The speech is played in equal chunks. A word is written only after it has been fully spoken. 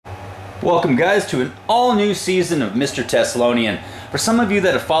Welcome guys to an all new season of Mr. Teslonian. For some of you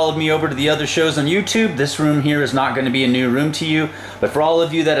that have followed me over to the other shows on YouTube, this room here is not going to be a new room to you. But for all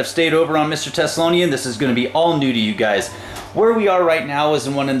of you that have stayed over on Mr. Teslonian, this is going to be all new to you guys. Where we are right now is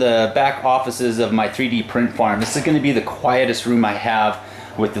in one of the back offices of my 3D print farm. This is going to be the quietest room I have,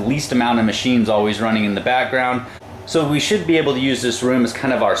 with the least amount of machines always running in the background. So we should be able to use this room as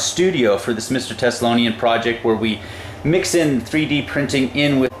kind of our studio for this Mr. Teslonian project, where we mix in 3D printing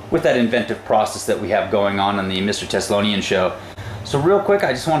in with that inventive process that we have going on the Mr. Teslonian show. So real quick,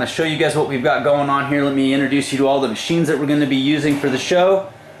 I just want to show you guys what we've got going on here. Let me introduce you to all the machines that we're going to be using for the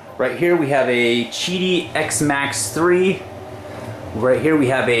show. Right here we have a Cheedy X Max 3. Right here we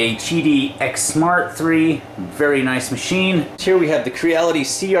have a Cheedy X Smart 3. Very nice machine. Here we have the Creality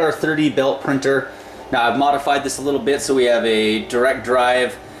CR30 belt printer. Now I've modified this a little bit so we have a direct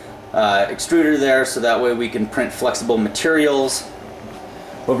drive extruder there, so that way we can print flexible materials.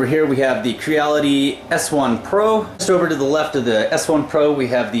 Over here we have the Creality S1 Pro. Just over to the left of the S1 Pro we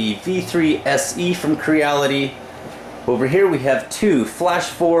have the V3 SE from Creality. Over here we have two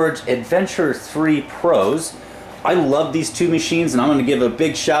FlashForge Adventure 3 Pros. I love these two machines, and I'm going to give a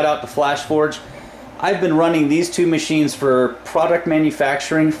big shout out to FlashForge. I've been running these two machines for product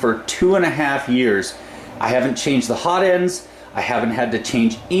manufacturing for 2.5 years. I haven't changed the hot ends. I haven't had to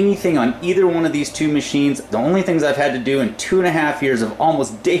change anything on either one of these two machines. The only things I've had to do in 2.5 years of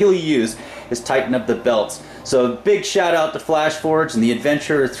almost daily use is tighten up the belts. So big shout out to FlashForge and the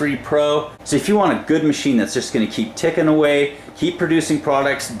Adventure 3 Pro. So if you want a good machine that's just going to keep ticking away, keep producing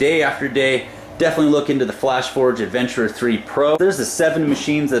products day after day, definitely look into the FlashForge Adventure 3 Pro. There's the 7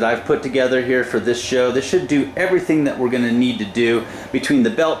 machines that I've put together here for this show. This should do everything that we're going to need to do, between the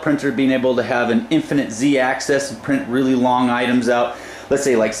belt printer being able to have an infinite Z-axis and print really long items out. Let's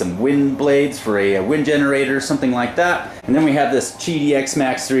say like some wind blades for a wind generator, something like that. And then we have this Cheedy X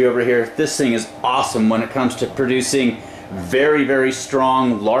Max 3 over here. This thing is awesome when it comes to producing very, very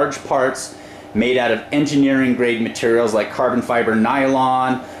strong, large parts made out of engineering grade materials like carbon fiber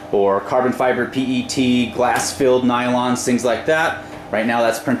nylon, or carbon fiber PET, glass-filled nylons, things like that. Right now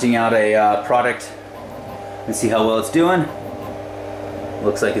that's printing out a product. Let's see how well it's doing.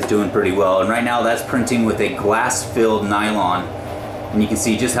 Looks like it's doing pretty well. And right now that's printing with a glass-filled nylon. And you can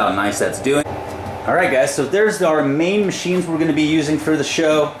see just how nice that's doing. Alright guys, so there's our main machines we're going to be using for the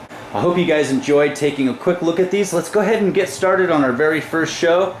show. I hope you guys enjoyed taking a quick look at these. Let's go ahead and get started on our very first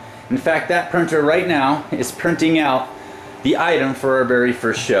show. In fact, that printer right now is printing out the item for our very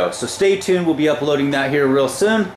first show. So stay tuned, we'll be uploading that here real soon.